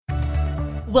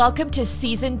Welcome to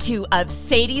Season 2 of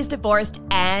Sadie's Divorced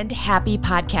and Happy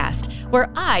podcast,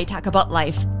 where I talk about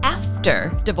life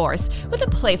after divorce with a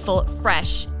playful,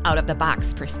 fresh,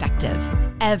 out-of-the-box perspective.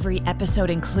 Every episode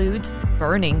includes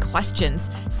burning questions,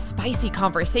 spicy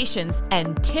conversations,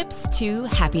 and tips to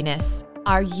happiness.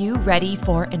 Are you ready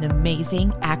for an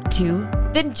amazing Act 2?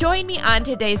 Then join me on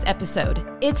today's episode.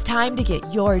 It's time to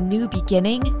get your new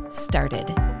beginning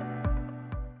started.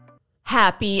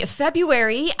 Happy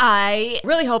February. I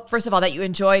really hope, first of all, that you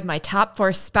enjoyed my top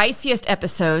 4 spiciest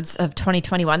episodes of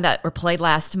 2021 that were played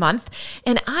last month.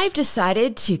 And I've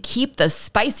decided to keep the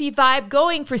spicy vibe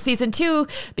going for Season 2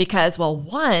 because, well,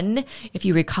 one, if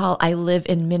you recall, I live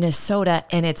in Minnesota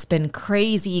and it's been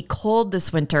crazy cold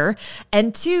this winter.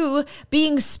 And 2,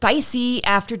 being spicy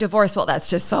after divorce, well, that's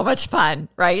just so much fun,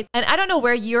 right? And I don't know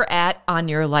where you're at on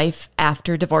your life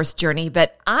after divorce journey,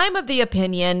 but I'm of the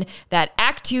opinion that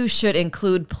Act 2 should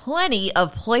include plenty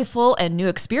of playful and new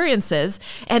experiences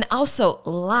and also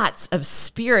lots of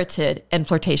spirited and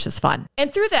flirtatious fun.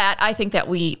 And through that, I think that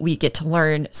we get to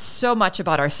learn so much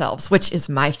about ourselves, which is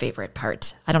my favorite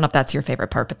part. I don't know if that's your favorite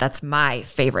part, but that's my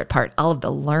favorite part, all of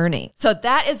the learning. So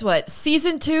that is what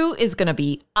Season 2 is going to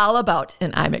be all about,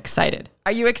 and I'm excited.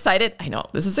 Are you excited? I know,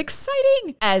 this is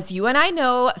exciting. As you and I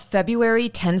know, February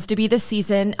tends to be the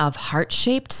season of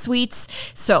heart-shaped sweets.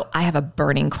 So I have a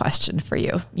burning question for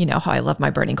you. You know how I love my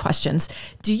burning questions.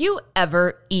 Do you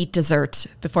ever eat dessert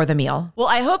before the meal? Well,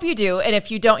 I hope you do. And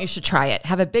if you don't, you should try it.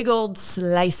 Have a big old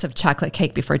slice of chocolate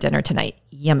cake before dinner tonight.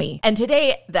 Yummy. And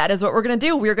today, that is what we're going to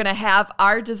do. We're going to have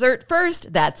our dessert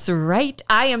first. That's right.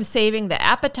 I am saving the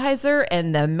appetizer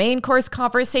and the main course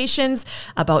conversations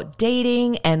about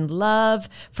dating and love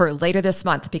for later this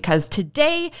month, because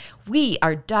today we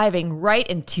are diving right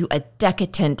into a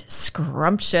decadent,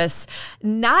 scrumptious,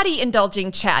 naughty, indulging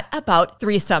chat about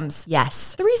threesomes.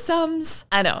 Yes, threesomes.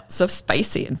 I know, so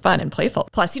spicy and fun and playful.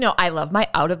 Plus, you know, I love my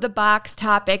out-of-the-box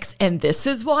topics, and this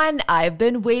is one I've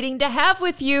been waiting to have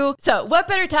with you. So what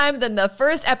better time than the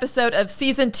first episode of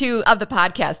Season 2 of the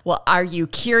podcast? Well, are you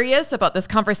curious about this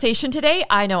conversation today?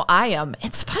 I know I am.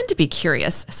 It's fun to be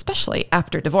curious, especially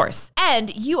after divorce.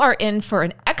 And you are in for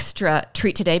an extra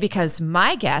treat today because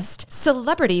my guest,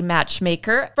 celebrity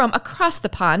matchmaker from across the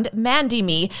pond, Mandy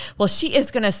Me, well, she is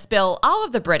going to spill all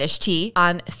of the British tea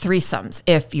on threesomes.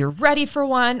 If you're ready for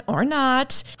one or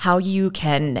not, how you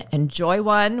can enjoy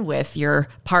one with your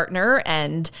partner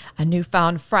and a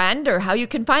newfound friend, or how you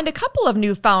can find a couple of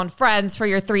newfound friends for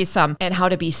your threesome, and how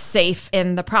to be safe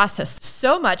in the process.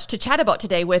 So much to chat about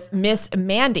today with Miss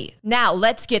Mandy. Now,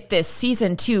 let's get this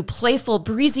Season 2 playful,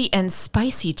 breezy, and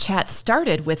spicy chat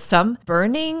started with some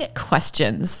burning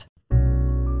questions.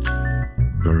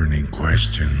 Burning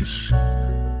questions.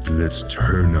 Let's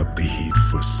turn up the heat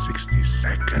for 60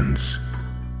 seconds.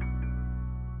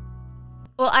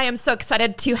 Well, I am so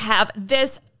excited to have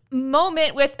this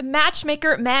moment with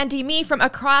matchmaker Mandy Me from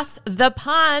across the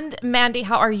pond. Mandy,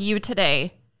 how are you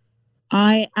today?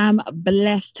 I am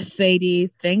blessed, Sadie.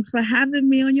 Thanks for having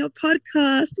me on your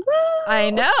podcast. Woo! I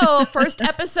know. First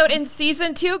episode in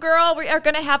Season 2, girl. We are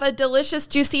going to have a delicious,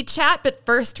 juicy chat. But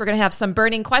first, we're going to have some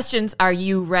burning questions. Are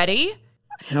you ready?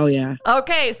 Hell yeah.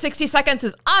 Okay, 60 seconds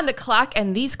is on the clock,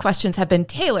 and these questions have been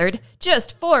tailored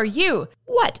just for you.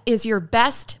 What is your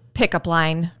best pickup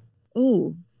line?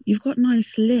 Oh, you've got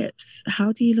nice lips.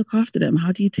 How do you look after them?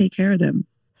 How do you take care of them?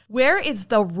 Where is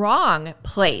the wrong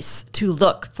place to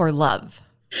look for love?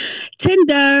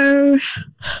 Tinder.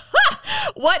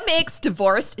 What makes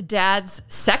divorced dads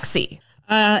sexy?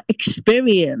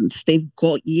 Experience. They've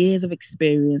got years of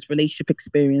experience, relationship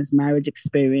experience, marriage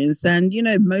experience. And, you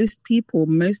know, most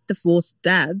divorced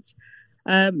dads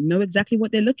know exactly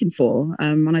what they're looking for.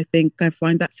 And I think I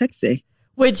find that sexy.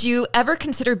 Would you ever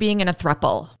consider being in a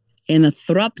throuple? In a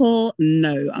throuple,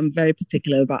 no. I'm very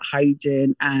particular about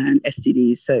hygiene and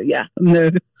STDs. So yeah,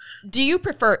 no. Do you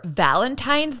prefer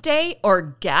Valentine's Day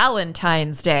or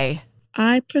Galentine's Day?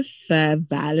 I prefer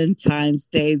Valentine's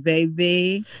Day,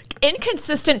 baby.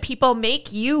 Inconsistent people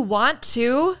make you want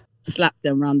to slap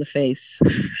them around the face.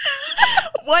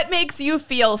 What makes you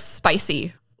feel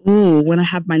spicy? Ooh, when I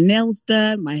have my nails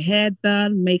done, my hair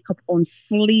done, makeup on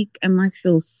fleek, and I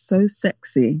feel so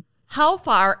sexy. How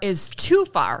far is too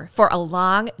far for a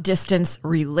long distance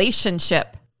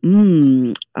relationship?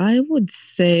 I would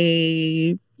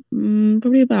say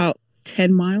probably about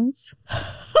 10 miles.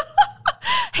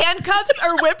 Handcuffs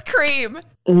or whipped cream?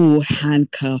 Ooh,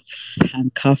 handcuffs.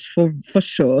 Handcuffs for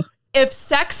sure. If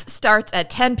sex starts at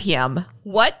 10 p.m.,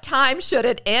 what time should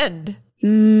it end?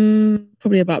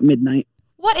 Probably about midnight.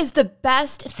 What is the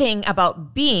best thing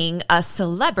about being a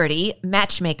celebrity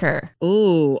matchmaker?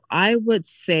 Oh, I would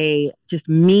say just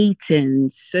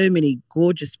meeting so many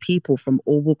gorgeous people from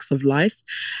all walks of life.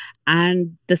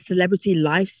 And the celebrity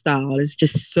lifestyle is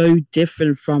just so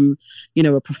different from,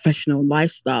 a professional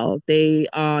lifestyle. They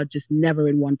are just never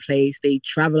in one place. They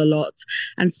travel a lot.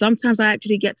 And sometimes I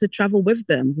actually get to travel with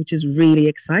them, which is really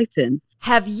exciting.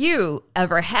 Have you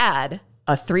ever had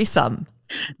a threesome?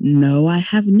 No, I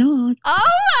have not.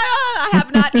 Oh, I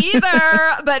have not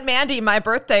either. But Mandy, my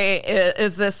birthday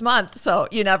is this month, so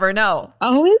you never know.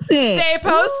 Oh, is it? Stay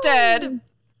posted. Ooh.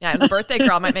 Yeah, the birthday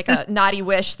girl might make a naughty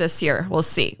wish this year. We'll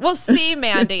see. We'll see,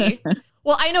 Mandy.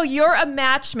 Well, I know you're a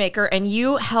matchmaker and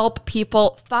you help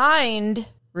people find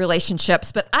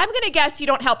relationships, but I'm going to guess you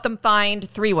don't help them find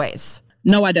three-ways.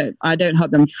 No, I don't. I don't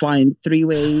help them find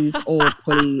three-ways or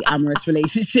polyamorous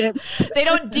relationships. They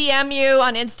don't DM you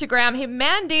on Instagram, hey,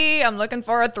 Mandy, I'm looking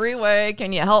for a three-way.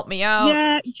 Can you help me out?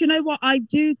 Yeah, you know what? I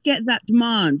do get that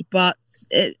demand, but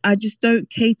I just don't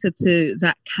cater to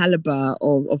that caliber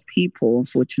of people,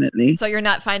 unfortunately. So you're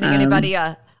not finding anybody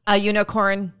a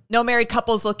unicorn? No married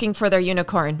couples looking for their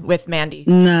unicorn with Mandy?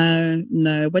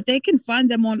 No, but they can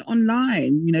find them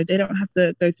online. They don't have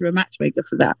to go through a matchmaker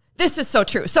for that. This is so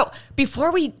true. So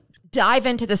before we dive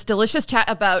into this delicious chat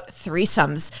about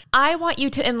threesomes, I want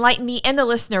you to enlighten me and the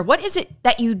listener. What is it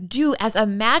that you do as a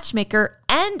matchmaker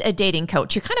and a dating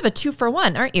coach? You're kind of a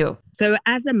 2-for-1, aren't you? So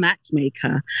as a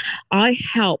matchmaker, I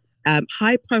help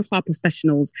high-profile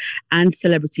professionals and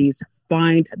celebrities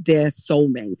find their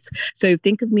soulmates. So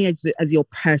think of me as your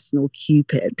personal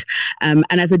Cupid. And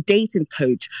as a dating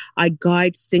coach, I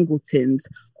guide singletons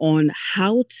on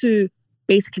how to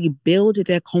basically build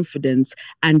their confidence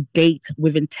and date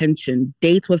with intention,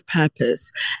 date with purpose,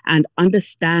 and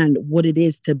understand what it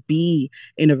is to be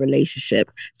in a relationship.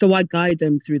 So I guide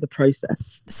them through the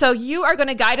process. So you are going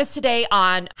to guide us today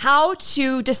on how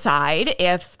to decide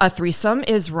if a threesome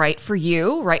is right for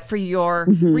you, right for your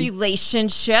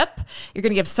relationship. You're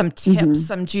going to give some tips,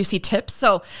 some juicy tips.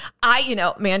 So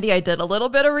Mandy, I did a little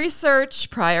bit of research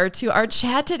prior to our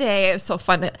chat today. It was so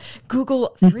fun to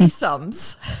Google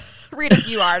threesomes. Read a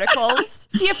few articles,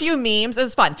 see a few memes. It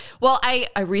was fun. Well, I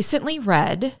recently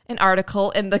read an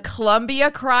article in the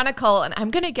Columbia Chronicle, and I'm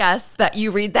going to guess that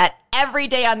you read that every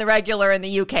day on the regular in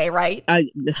the UK, right?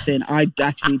 Listen, I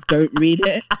actually don't read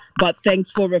it, but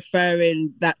thanks for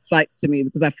referring that site to me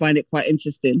because I find it quite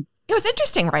interesting. It was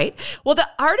interesting, right? Well, the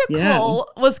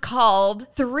article was called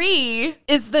 3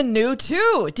 is the New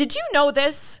 2. Did you know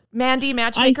this, Mandy,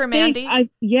 matchmaker Mandy? I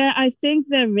think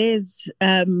there is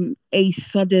a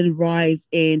sudden rise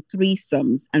in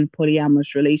threesomes and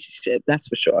polyamorous relationship, that's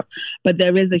for sure. But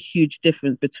there is a huge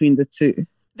difference between the two.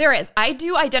 There is. I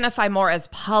do identify more as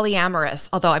polyamorous,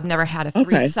 although I've never had a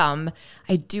threesome. Okay.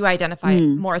 I do identify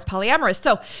more as polyamorous.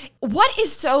 So what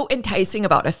is so enticing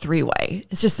about a three-way?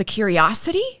 It's just the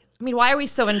curiosity? I mean, why are we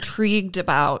so intrigued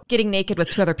about getting naked with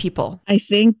 2 other people? I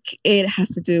think it has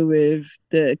to do with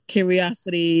the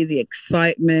curiosity, the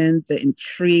excitement, the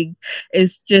intrigue.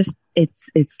 It's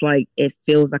like, it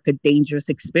feels like a dangerous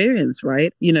experience,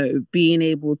 right? Being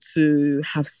able to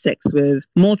have sex with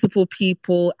multiple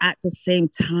people at the same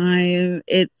time,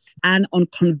 it's an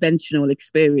unconventional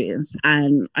experience.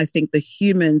 And I think the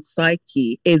human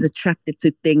psyche is attracted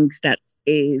to things that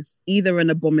is either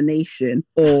an abomination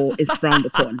or is frowned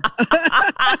upon.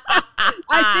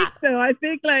 I think so. I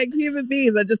think human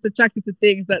beings are just attracted to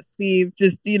things that seem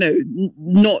just,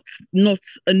 not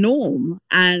a norm.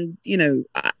 And,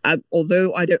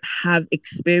 although I don't have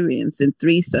experience in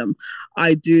threesome,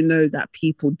 I do know that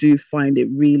people do find it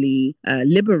really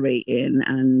liberating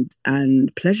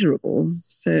and pleasurable.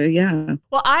 So, yeah.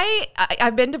 Well,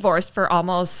 I've been divorced for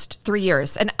almost 3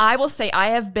 years, and I will say I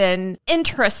have been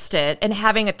interested in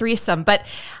having a threesome, but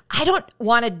I don't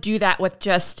want to do that with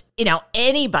just,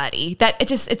 anybody.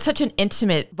 It's such an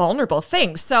intimate, vulnerable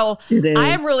thing. So I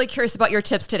am really curious about your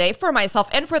tips today for myself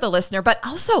and for the listener, but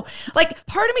also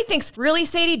part of me thinks, really,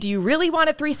 Sadie, do you really want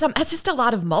a threesome? That's just a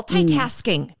lot of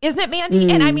multitasking, isn't it,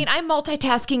 Mandy? And I mean, I'm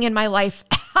multitasking in my life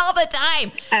all the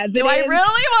time. Do I really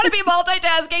want to be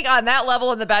multitasking on that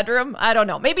level in the bedroom? I don't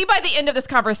know. Maybe by the end of this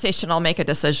conversation, I'll make a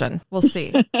decision. We'll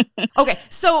see. Okay.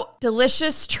 So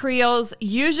delicious trios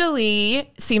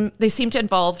usually seem to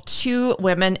involve 2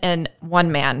 women and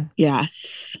 1 man.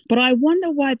 Yes. but I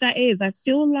wonder why that is. I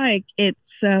feel like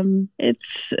it's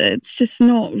just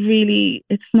not really,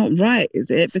 it's not right, is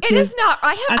it? Because it is not.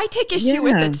 I take issue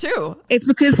with it too. It's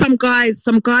because some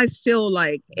guys feel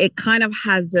like it kind of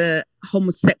has a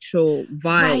homosexual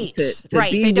vibe to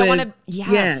be they don't with, want to.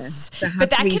 Yes,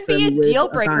 but that can be a deal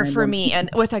breaker for me and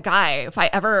with a guy. If I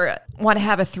ever want to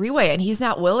have a three-way and he's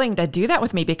not willing to do that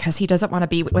with me because he doesn't want to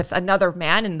be with another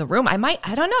man in the room, I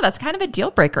don't know. That's kind of a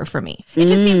deal breaker for me. It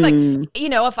just seems like,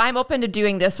 if I'm open to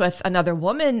doing this with another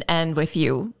woman and with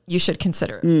you, you should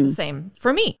consider the same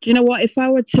for me. Do you know what? If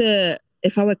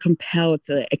I were compelled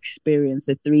to experience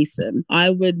a threesome,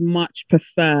 I would much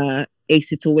prefer a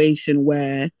situation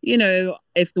where,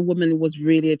 if the woman was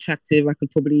really attractive, I could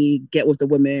probably get with the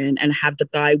woman and have the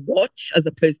guy watch as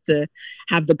opposed to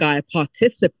have the guy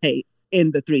participate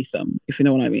in the threesome, if you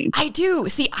know what I mean. I do.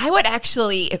 See, I would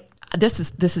actually... This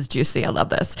is juicy. I love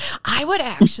this. I would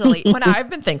actually, when I've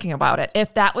been thinking about it,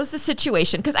 if that was the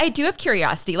situation, because I do have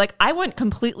curiosity, like I wouldn't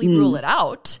completely rule it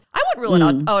out. I wouldn't rule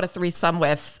it out a threesome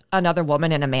with another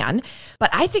woman and a man, but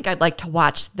I think I'd like to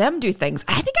watch them do things.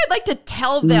 I think I'd like to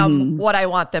tell them what I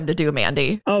want them to do,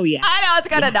 Mandy. Oh, yeah. I know, it's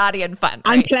kind of naughty and fun.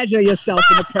 Right? And pleasure yourself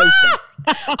in the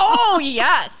process. Oh,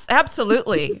 yes,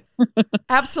 absolutely.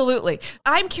 Absolutely.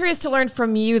 I'm curious to learn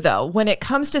from you, though, when it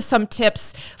comes to some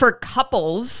tips for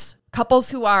couples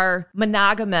who are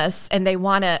monogamous and they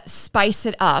want to spice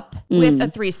it up with a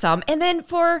threesome. And then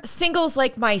for singles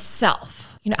like myself,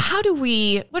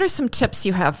 what are some tips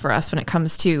you have for us when it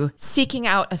comes to seeking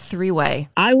out a three-way?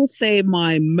 I will say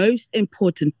my most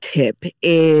important tip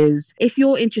is if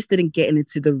you're interested in getting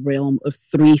into the realm of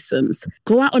threesomes,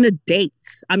 go out on a date.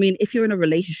 I mean, if you're in a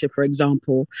relationship, for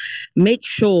example, make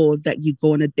sure that you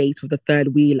go on a date with a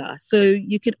third wheeler so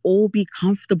you can all be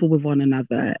comfortable with one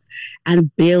another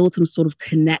and build some sort of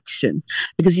connection,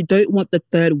 because you don't want the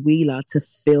third wheeler to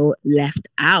feel left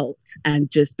out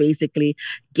and just basically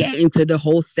get into the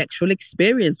whole sexual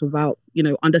experience without,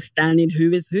 understanding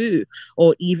who is who,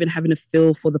 or even having a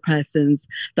feel for the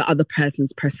other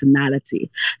person's personality.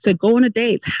 So go on a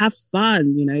date, have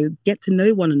fun, get to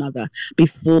know one another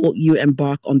before you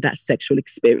embark on that sexual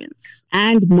experience.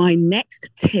 And my next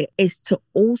tip is to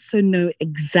also know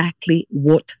exactly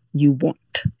what you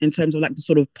want in terms of like the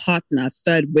sort of partner,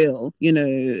 third wheel,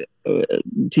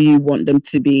 do you want them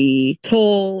to be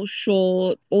tall,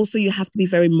 short? Also, you have to be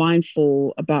very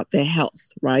mindful about their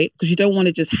health, right? Because you don't want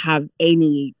to just have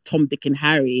any Tom, Dick and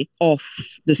Harry off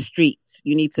the streets.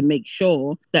 You need to make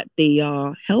sure that they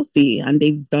are healthy and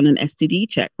they've done an STD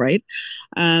check, right?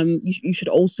 You should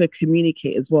also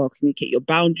communicate as well. Communicate your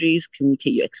boundaries,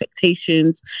 communicate your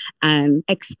expectations, and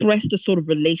express the sort of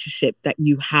relationship that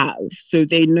you have. So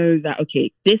they know that,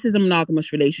 okay, this is a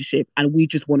monogamous relationship and we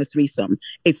just want a threesome.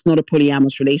 It's not a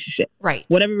polyamorous relationship. Right.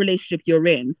 Whatever relationship you're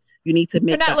in, you need to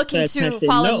make You're not looking to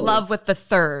fall in love with the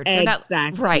third.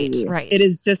 Exactly. Right. It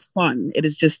is just fun.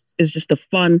 It's just a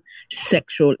fun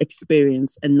sexual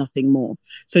experience and nothing more.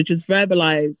 So just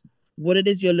verbalize what it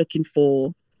is you're looking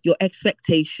for, your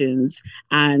expectations,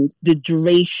 and the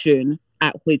duration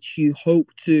at which you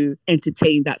hope to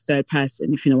entertain that third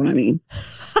person, if you know what I mean.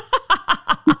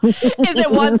 Is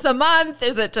it once a month?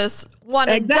 Is it just one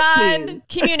and done?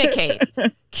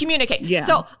 Communicate. Yeah.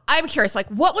 So I'm curious,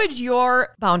 what would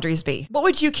your boundaries be? What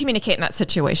would you communicate in that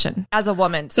situation as a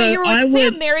woman? So you were, say,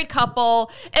 a married couple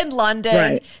in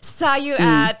London, saw you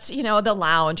at, the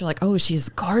lounge. You're like, oh, she's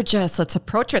gorgeous. Let's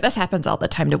approach her. This happens all the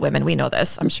time to women. We know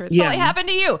this. I'm sure it's probably happened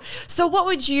to you. So what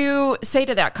would you say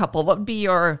to that couple? What would be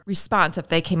your response if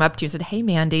they came up to you and said, hey,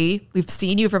 Mandy, we've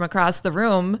seen you from across the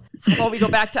room. How about we go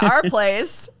back to our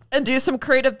place and do some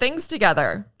creative things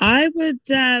together? I would,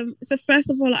 so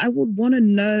first of all, I would want to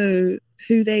know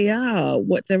who they are,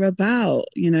 what they're about,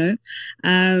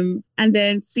 and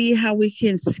then see how we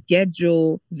can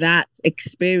schedule that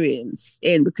experience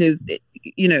in, because,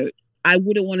 I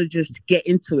wouldn't want to just get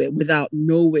into it without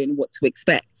knowing what to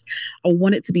expect. I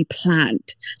want it to be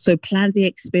planned. So plan the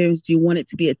experience. Do you want it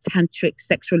to be a tantric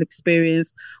sexual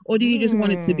experience? Or do you just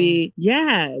want it to be,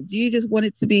 do you just want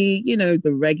it to be,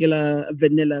 the regular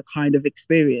vanilla kind of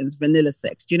experience, vanilla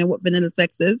sex? Do you know what vanilla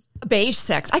sex is? Beige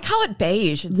sex. I call it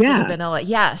beige instead of vanilla.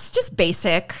 Yes, just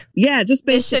basic. Yeah, just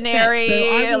basic.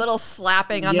 Missionary, a little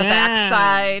slapping on the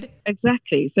backside.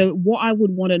 Exactly. So what I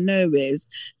would want to know is,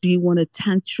 do you want a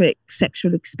tantric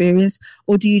sexual experience,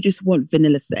 or do you just want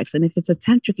vanilla sex? And if it's a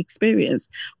tantric experience,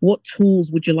 what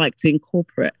tools would you like to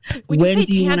incorporate? When you say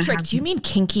tantric, do you mean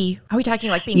kinky? Are we talking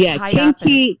like being tied up?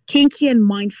 Kinky and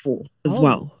mindful as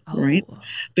well. right?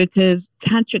 Because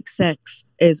tantric sex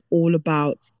is all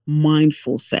about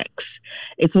mindful sex.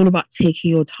 It's all about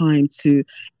taking your time to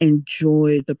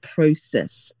enjoy the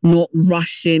process, not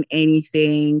rushing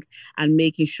anything, and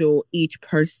making sure each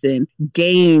person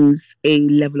gains a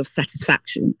level of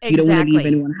satisfaction. Exactly. You don't want to leave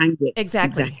anyone hanging.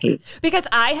 Exactly. Because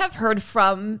I have heard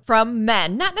from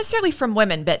men, not necessarily from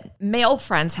women, but male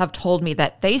friends have told me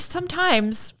that they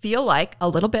sometimes feel like a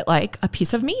little bit like a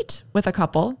piece of meat with a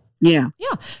couple. Yeah.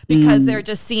 Yeah. Because they're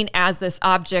just seen as this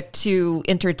object to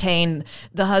entertain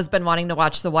the husband wanting to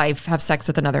watch the wife have sex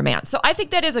with another man. So I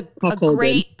think that is a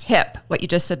great tip, what you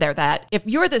just said there, that if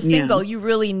you're the single, you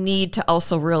really need to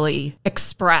also really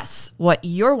express what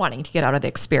you're wanting to get out of the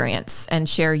experience and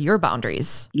share your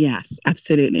boundaries. Yes,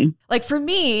 absolutely. Like for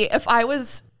me, if I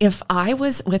was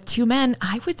with two men,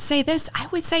 I would say this. I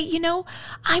would say,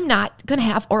 I'm not going to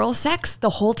have oral sex the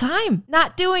whole time.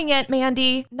 Not doing it,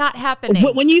 Mandy. Not happening.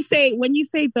 When you say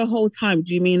the whole time,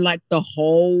 do you mean like the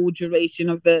whole duration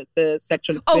of the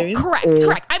sexual experience? Oh,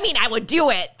 correct. I mean, I would do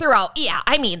it throughout. Yeah.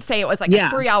 I mean, say it was like a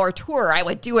 3-hour tour. I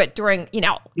would do it during,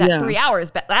 that 3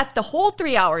 hours, but that the whole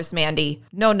 3 hours, Mandy.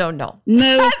 No. No.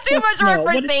 That's too much work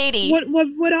for Sadie.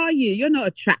 What are you? You're not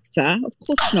a tractor. Of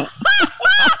course not.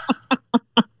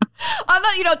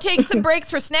 I'll take some breaks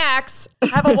for snacks,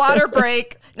 have a water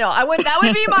break. No, I would. That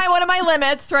would be one of my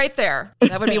limits right there.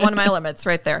 That would be one of my limits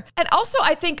right there. And also,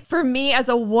 I think for me as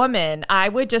a woman, I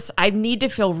need to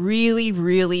feel really,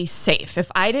 really safe.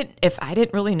 If I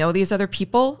didn't really know these other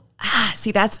people,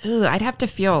 I'd have to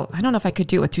feel, I don't know if I could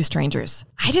do it with two strangers.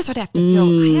 I just would have to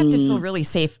feel really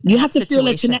safe. You have to feel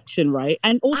a connection, right?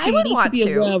 And also you need to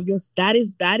be aware of that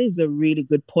is a really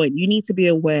good point. You need to be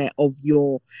aware of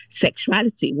your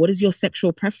sexuality. What is your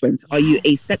sexual preference? Are you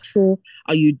asexual?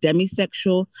 Are you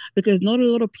demisexual? Because not a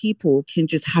lot of people can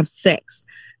just have sex,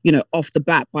 off the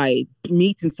bat by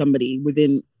meeting somebody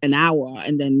within an hour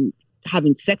and then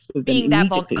having sex with them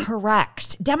immediately.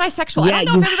 Correct. Demisexual. I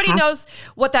don't know if everybody knows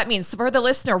what that means. For the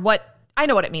listener, I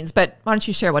know what it means, but why don't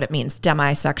you share what it means,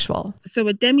 demisexual? So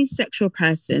a demisexual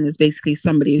person is basically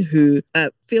somebody who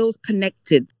feels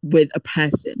connected with a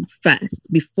person first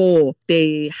before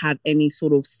they have any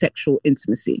sort of sexual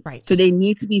intimacy. Right. So they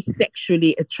need to be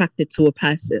sexually attracted to a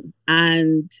person.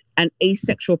 And an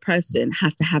asexual person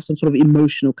has to have some sort of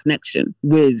emotional connection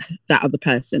with that other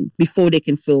person before they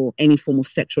can feel any form of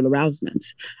sexual arousement.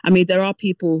 I mean, there are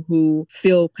people who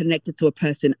feel connected to a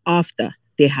person after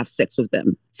they have sex with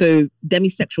them. So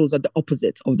demisexuals are the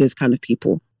opposite of those kind of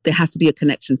people. There has to be a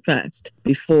connection first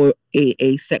before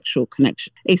a sexual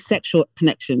connection. A sexual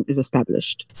connection is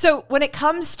established. So when it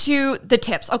comes to the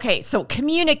tips, okay, so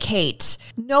communicate,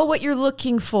 know what you're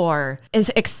looking for,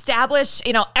 is establish,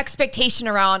 expectation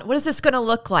around what is this going to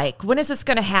look like? When is this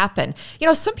going to happen?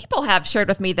 Some people have shared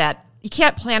with me that you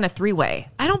can't plan a 3-way.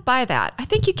 I don't buy that. I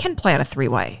think you can plan a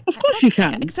 3-way. Of course you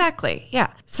can. Exactly.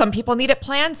 Yeah. Some people need it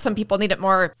planned. Some people need it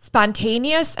more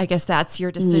spontaneous. I guess that's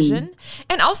your decision.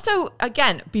 And also,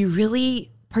 again, be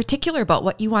really particular about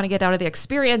what you want to get out of the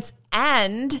experience,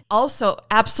 and also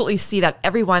absolutely see that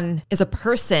everyone is a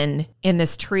person in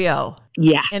this trio.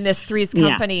 Yes. In this Three's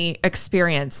Company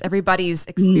experience. Everybody's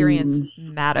experience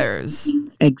matters.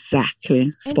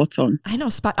 Exactly. Spot on. I know,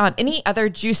 spot on. Any other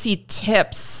juicy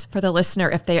tips for the listener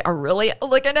if they are really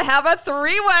looking to have a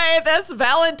 3-way this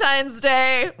Valentine's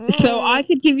Day? So I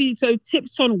could give you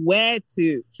tips on where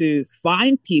to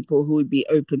find people who would be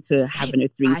open to having a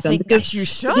threesome. I think you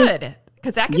should.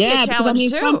 Because that could be a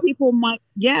challenge too. Some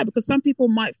people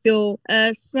might feel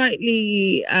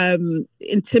slightly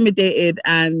intimidated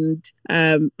and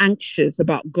anxious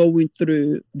about going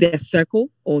through their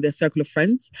circle or their circle of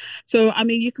friends. So, I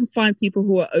mean, you can find people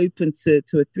who are open to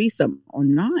a threesome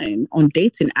online on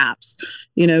dating apps.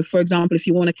 For example, if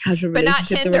you want a casual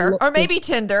relationship. But not Tinder, or maybe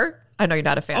Tinder. I know you're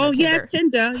not a fan of Tinder. Oh, yeah,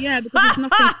 Tinder. Yeah, because it's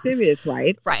nothing serious,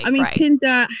 right? Right. I mean,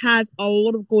 Tinder has a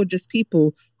lot of gorgeous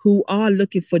people who are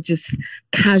looking for just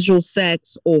casual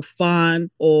sex or fun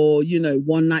or,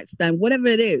 one night stand, whatever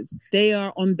it is, they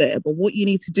are on there. But what you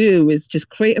need to do is just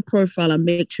create a profile and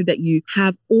make sure that you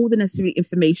have all the necessary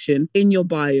information in your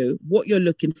bio, what you're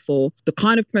looking for, the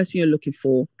kind of person you're looking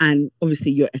for, and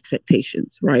obviously your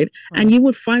expectations, right? And you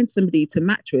would find somebody to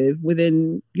match with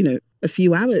within, a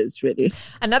few hours, really.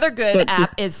 Another good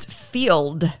app is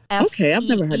Field. Okay, I've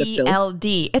never heard of Field.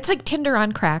 F-E-E-L-D. It's like Tinder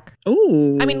on crack.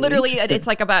 Oh, I mean, literally, it's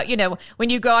like about, when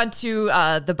you go onto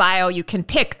the bio, you can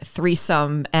pick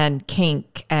threesome and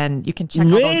kink, and you can check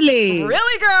all those.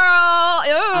 Really, girl?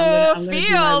 Ooh,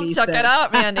 Field. Check it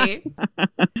out, Mandy.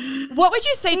 What would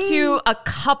you say to a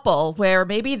couple where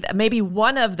maybe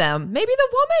one of them, maybe the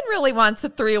woman really wants a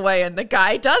three-way and the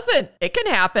guy doesn't? It can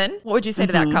happen. What would you say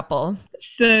to that couple?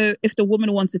 So if the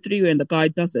woman wants a three-way and the guy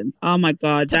doesn't, oh my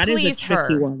God, that is a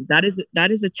tricky one. That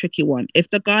is a tricky one. If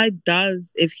the guy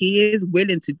does, if he is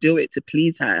willing to do it to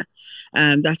please her,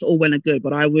 that's all well and good.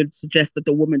 But I would suggest that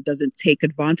the woman doesn't take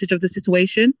advantage of the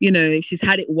situation. If she's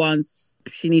had it once,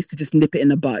 she needs to just nip it in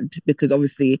the bud, because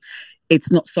obviously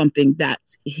it's not something that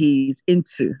he's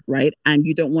into, right? And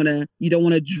you don't want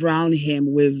to drown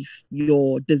him with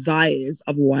your desires.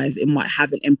 Otherwise, it might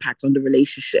have an impact on the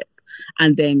relationship.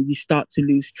 And then you start to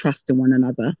lose trust in one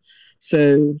another.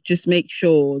 So just make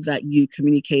sure that you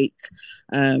communicate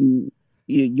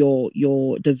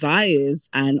your desires,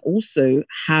 and also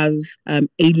have a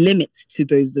limit to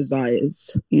those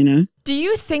desires, Do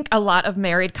you think a lot of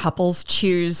married couples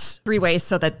choose three-way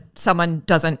so that someone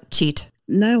doesn't cheat?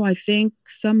 No, I think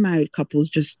some married couples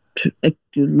just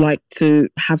like to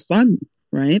have fun.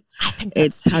 Right? I think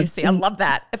that's juicy. I love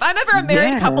that. If I'm ever a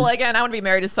married couple again, I want to be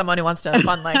married to someone who wants to have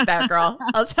fun like that, girl.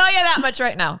 I'll tell you that much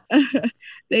right now.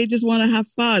 They just want to have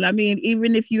fun. I mean,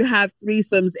 even if you have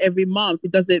threesomes every month,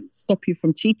 it doesn't stop you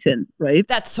from cheating, right?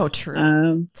 That's so true.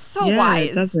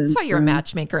 Wise. That's why you're a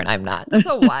matchmaker and I'm not.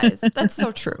 So wise. That's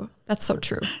so true. That's so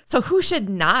true. So who should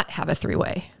not have a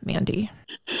three-way, Mandy?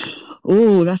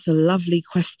 Oh, that's a lovely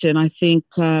question. I think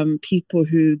people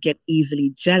who get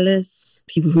easily jealous,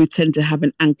 people who tend to have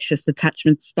an anxious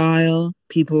attachment style,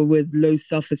 people with low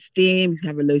self-esteem. If you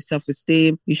have a low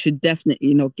self-esteem, you should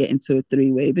definitely not get into a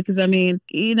three-way, because I mean,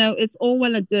 it's all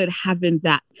well and good having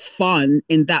that fun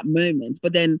in that moment,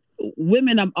 but then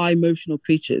women are emotional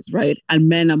creatures, right? And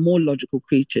men are more logical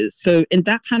creatures. So in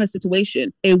that kind of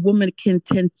situation, a woman can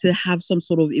tend to have some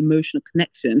sort of emotional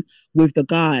connection with the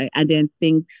guy, and then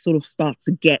things sort of start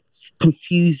to get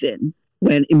confusing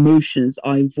when emotions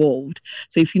are involved.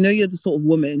 So if you're the sort of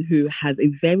woman who has a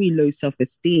very low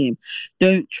self-esteem,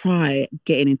 don't try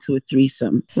getting into a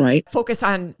threesome, right? Focus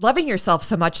on loving yourself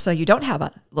so much so you don't have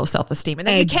a low self-esteem, and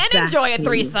then you can enjoy a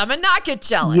threesome and not get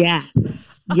jealous.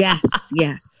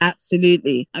 Yes,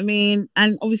 absolutely. I mean,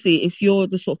 and obviously if you're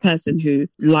the sort of person who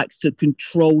likes to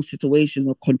control situations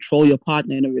or control your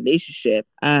partner in a relationship,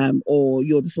 or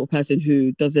you're the sort of person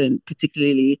who doesn't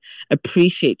particularly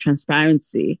appreciate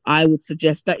transparency, I would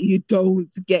suggest that you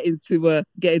don't get into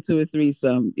a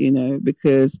threesome,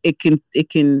 because it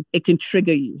can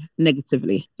trigger you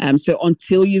negatively. So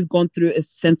until you've gone through a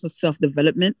sense of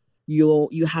self-development,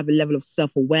 you have a level of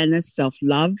self-awareness,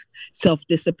 self-love,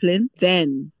 self-discipline,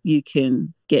 then you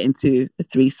can get into a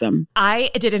threesome. I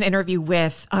did an interview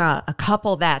with a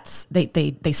couple that's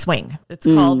they swing. It's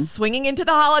called Swinging Into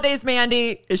the Holidays,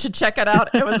 Mandy. You should check it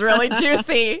out. It was really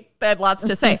juicy. They had lots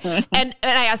to say. And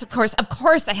I asked, of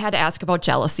course, I had to ask about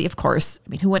jealousy, of course. I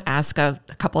mean, who wouldn't ask a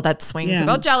couple that swings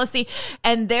about jealousy?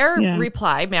 And their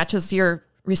reply matches your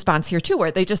response here too, where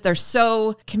they're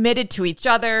so committed to each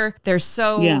other. They're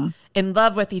so in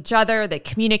love with each other. They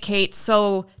communicate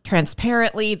so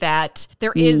transparently that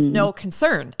there is no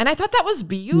concern. And I thought that was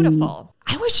beautiful.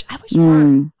 I wish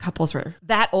more couples were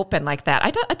that open like that.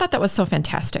 I thought that was so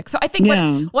fantastic. So I think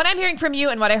what I'm hearing from you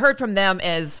and what I heard from them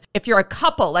is, if you're a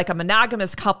couple, like a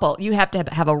monogamous couple, you have to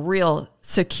have a real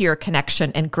secure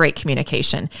connection and great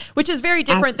communication, which is very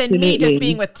different than me just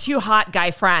being with two hot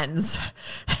guy friends.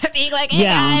 Being like, hey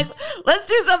guys, let's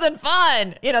do something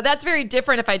fun. That's very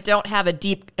different if I don't have a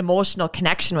deep emotional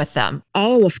connection with them.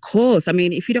 Oh, of course. I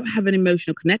mean, if you don't have an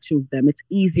emotional connection with them, it's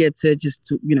easier to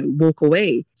just, walk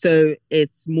away. So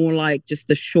it's more like just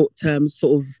the short-term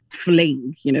sort of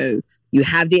fling, You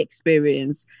have the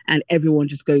experience and everyone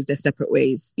just goes their separate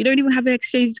ways. You don't even have the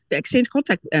exchange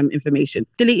contact information.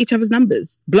 Delete each other's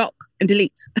numbers, block and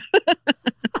delete.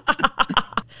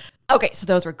 Okay, so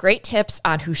those were great tips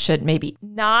on who should maybe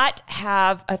not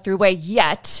have a three-way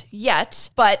yet.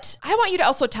 But I want you to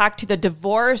also talk to the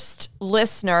divorced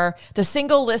listener, the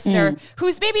single listener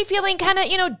who's maybe feeling kind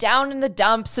of, down in the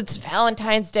dumps. It's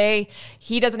Valentine's Day.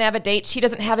 He doesn't have a date. She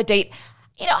doesn't have a date.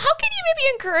 How can you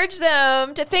maybe encourage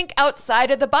them to think outside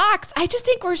of the box? I just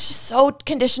think we're just so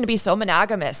conditioned to be so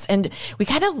monogamous, and we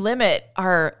kind of limit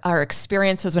our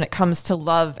experiences when it comes to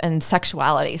love and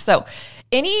sexuality. So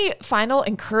any final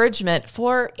encouragement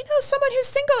for, someone who's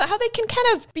single, how they can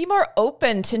kind of be more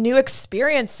open to new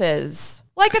experiences,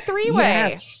 like a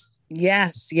three-way?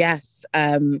 Yes, yes.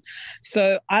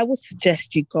 So I would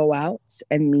suggest you go out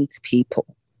and meet people,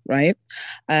 right?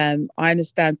 I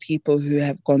understand people who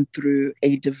have gone through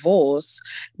a divorce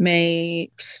may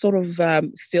sort of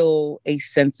feel a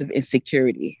sense of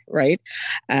insecurity, right?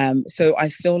 So I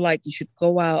feel like you should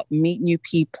go out, meet new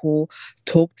people,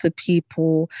 talk to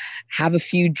people, have a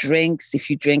few drinks. If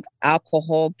you drink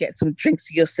alcohol, get some drinks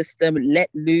to your system, let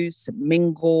loose,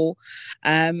 mingle,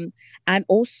 and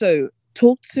also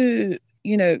talk to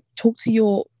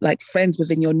your like friends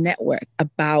within your network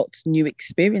about new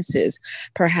experiences.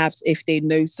 Perhaps if they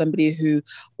know somebody who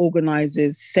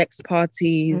organizes sex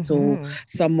parties or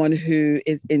someone who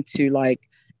is into like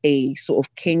a sort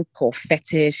of kink or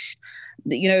fetish,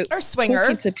 or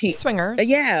swinger, swingers.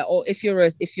 Yeah, or if you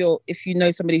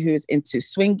know somebody who is into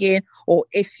swinging, or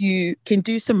if you can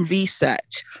do some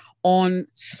research on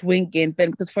swinging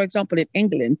venues. Because, for example, in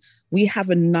England, we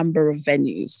have a number of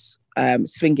venues,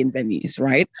 swinging venues,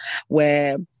 right?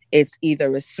 Where it's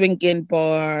either a swinging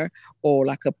bar or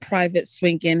like a private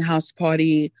swinging house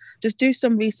party. Just do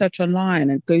some research online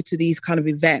and go to these kind of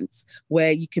events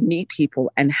where you can meet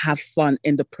people and have fun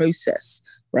in the process,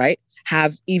 right?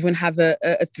 Have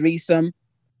a threesome,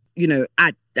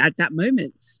 at that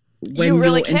moment. When you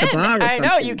really can. In the bar I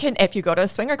know you can. If you go to a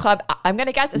swinger club, I'm going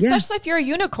to guess, especially if you're a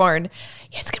unicorn,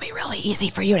 it's going to be really easy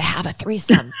for you to have a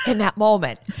threesome in that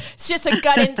moment. It's just a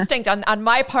gut instinct on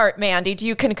my part. Mandy, do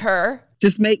you concur?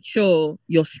 Just make sure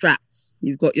you're strapped.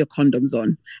 You've got your condoms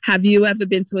on. Have you ever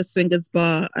been to a swingers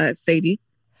bar, Sadie?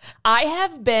 I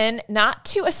have been, not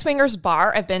to a swingers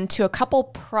bar. I've been to a couple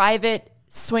private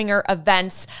swinger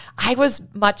events. I was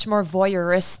much more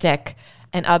voyeuristic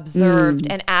and observed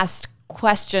and asked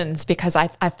questions because I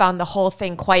found the whole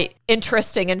thing quite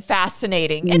interesting and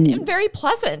fascinating and very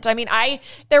pleasant. I mean,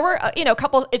 there were a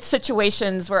couple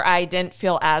situations where I didn't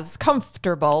feel as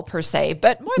comfortable per se,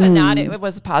 but more than not, it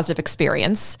was a positive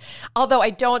experience. Although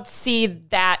I don't see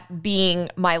that being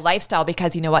my lifestyle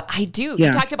because you know what I do.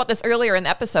 You talked about this earlier in the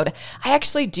episode. I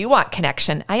actually do want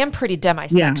connection. I am pretty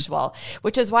demisexual,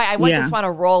 which is why I wouldn't just want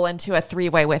to roll into a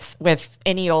three-way with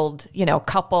any old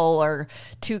couple or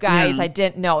two guys I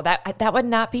didn't know. That would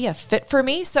not be a fit for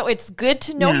me. So it's good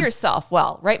to know yourself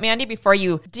well, right, Mandy, before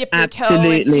you dip your toe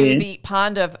into the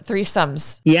pond of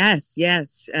threesomes. Yes.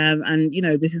 And,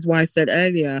 this is why I said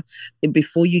earlier,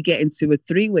 before you get into a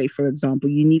three-way, for example,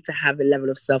 you need to have a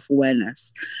level of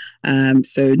self-awareness.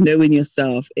 So knowing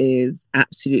yourself is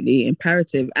absolutely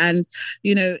imperative. And,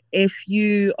 if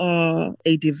you are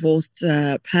a divorced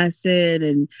person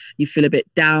and you feel a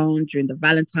bit down during the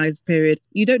Valentine's period,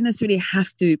 you don't necessarily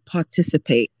have to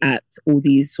participate at all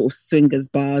these sort of swingers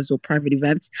bars or private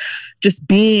events. Just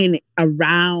being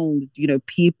around,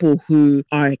 people who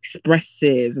are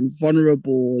expressive and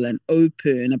vulnerable and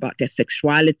open about their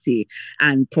sexuality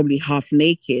and probably half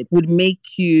naked would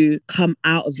make you come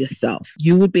out of yourself.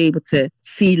 You would be able to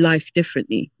see life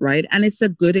differently, right? And it's a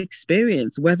good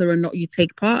experience, whether or not you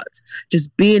take part.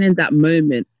 Just being in that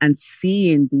moment and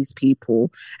seeing these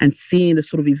people and seeing the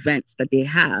sort of events that they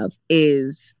have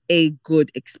is a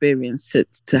good experience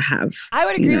to have. I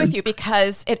would agree with you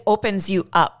because it opens you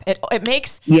up. It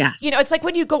makes, it's like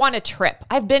when you go on a trip.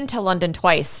 I've been to London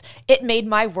twice. It made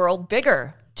my world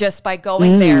bigger just by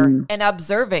going there and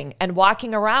observing and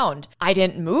walking around. I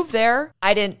didn't move there.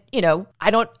 I didn't,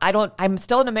 I'm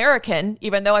still an American,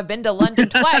 even though I've been to London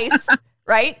twice.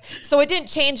 Right? So it didn't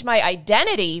change my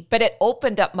identity, but it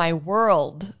opened up my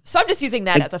world. So I'm just using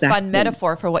that as a fun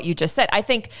metaphor for what you just said. I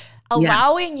think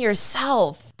allowing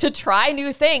yourself to try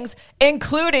new things,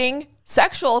 including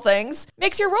sexual things,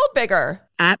 makes your world bigger.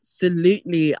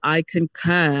 Absolutely. I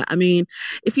concur. I mean,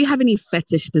 if you have any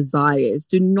fetish desires,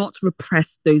 do not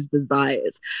repress those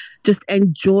desires. Just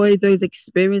enjoy those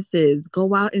experiences.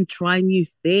 Go out and try new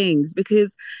things,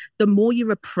 because the more you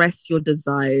repress your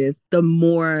desires, the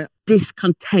more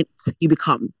discontent you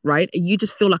become, right? And you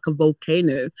just feel like a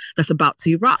volcano that's about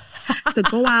to erupt. So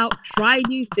go out, try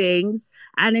new things,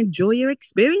 and enjoy your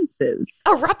experiences.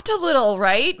 Erupt a little,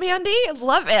 right, Mandy?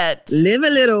 Love it. Live a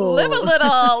little. Live a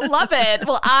little. Love it.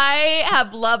 Well, I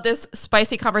have loved this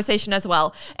spicy conversation as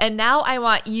well. And now I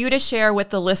want you to share with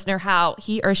the listener how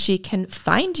he or she can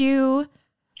find you.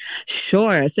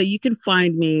 Sure. So you can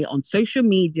find me on social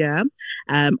media.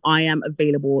 I am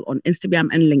available on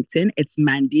Instagram and LinkedIn. It's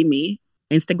Mandy Me.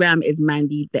 Instagram is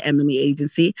Mandy, the MME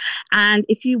Agency. And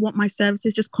if you want my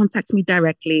services, just contact me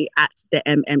directly at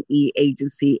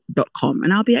themmeagency.com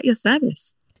and I'll be at your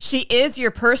service. She is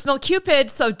your personal Cupid,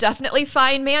 so definitely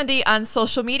find Mandy on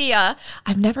social media.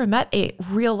 I've never met a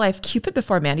real life Cupid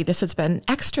before, Mandy. This has been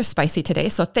extra spicy today,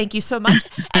 so thank you so much.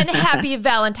 And happy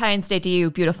Valentine's Day to you,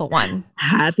 beautiful one.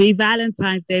 Happy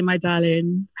Valentine's Day, my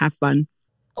darling. Have fun.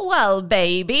 Well,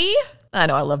 baby. I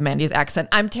know I love Mandy's accent.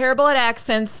 I'm terrible at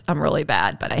accents. I'm really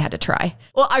bad, but I had to try.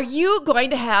 Well, are you going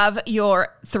to have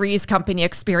your Three's Company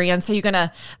experience? Are you going to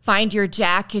find your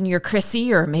Jack and your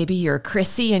Chrissy, or maybe your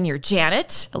Chrissy and your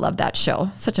Janet? I love that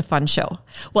show. Such a fun show.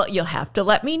 Well, you'll have to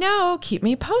let me know. Keep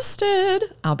me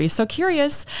posted. I'll be so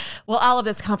curious. Well, all of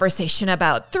this conversation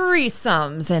about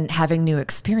threesomes and having new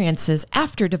experiences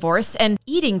after divorce and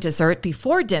eating dessert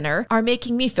before dinner are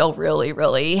making me feel really,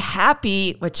 really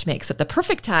happy, which makes it the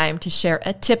perfect time to share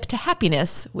a tip to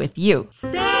happiness with you.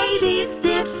 Sadie's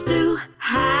tips to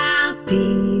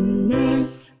happiness.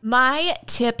 My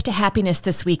tip to happiness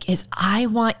this week is I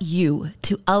want you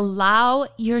to allow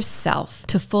yourself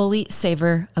to fully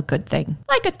savor a good thing,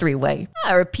 like a three-way,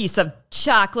 or a piece of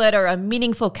chocolate, or a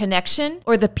meaningful connection,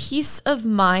 or the peace of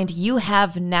mind you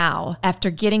have now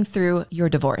after getting through your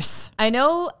divorce. I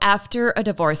know after a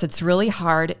divorce, it's really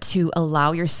hard to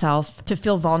allow yourself to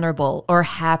feel vulnerable or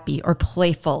happy or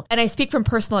playful. And I speak from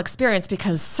personal experience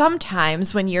because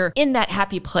sometimes when you're in that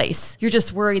happy place, you're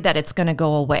just worried that it's going to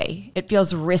go away. It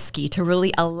feels risky to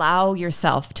really allow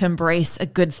yourself to embrace a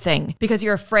good thing because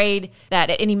you're afraid that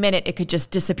at any minute it could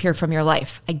just disappear from your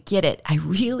life. I get it. I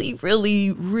really,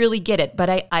 really, really get it.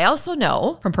 But I also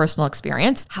know from personal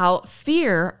experience how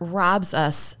fear robs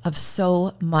us of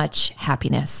so much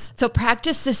happiness. So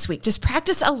practice this week. Just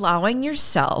practice allowing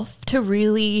yourself to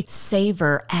really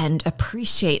savor and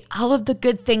appreciate all of the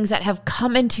good things that have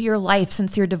come into your life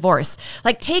since your divorce.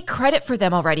 Like, take credit for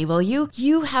them already, will you?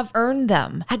 You have earned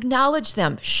them. Acknowledge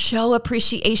them. Show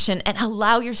appreciation and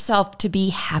allow yourself to be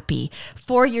happy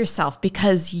for yourself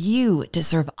because you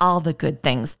deserve all the good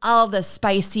things, all the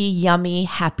spicy, yummy,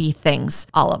 happy things,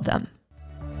 all of them.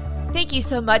 Thank you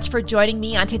so much for joining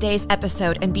me on today's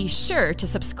episode, and be sure to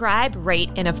subscribe,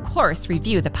 rate, and of course,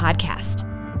 review the podcast.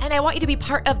 And I want you to be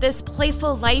part of this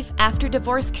playful life after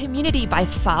divorce community by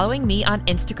following me on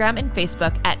Instagram and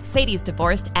Facebook at Sadie's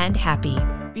Divorced and Happy.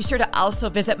 Be sure to also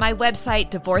visit my website,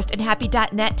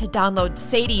 divorcedandhappy.net, to download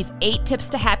Sadie's 8 Tips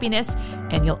to Happiness,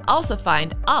 and you'll also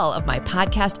find all of my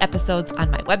podcast episodes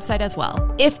on my website as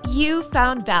well. If you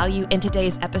found value in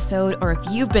today's episode, or if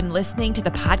you've been listening to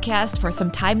the podcast for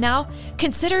some time now,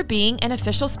 consider being an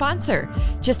official sponsor.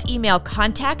 Just email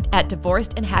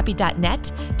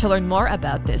contact@divorcedandhappy.net to learn more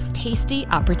about this tasty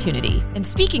opportunity. And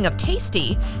speaking of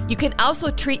tasty, you can also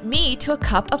treat me to a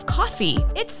cup of coffee.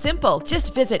 It's simple.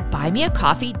 Just visit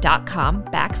buymeacoffee.com/Sadie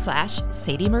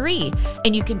Marie,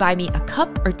 and you can buy me a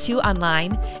cup or two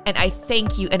online, and I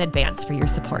thank you in advance for your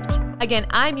support. Again,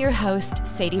 I'm your host,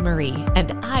 Sadie Marie,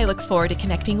 and I look forward to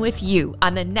connecting with you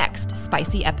on the next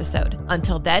spicy episode.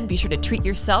 Until then, be sure to treat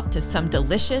yourself to some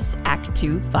delicious Act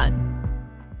 2 fun.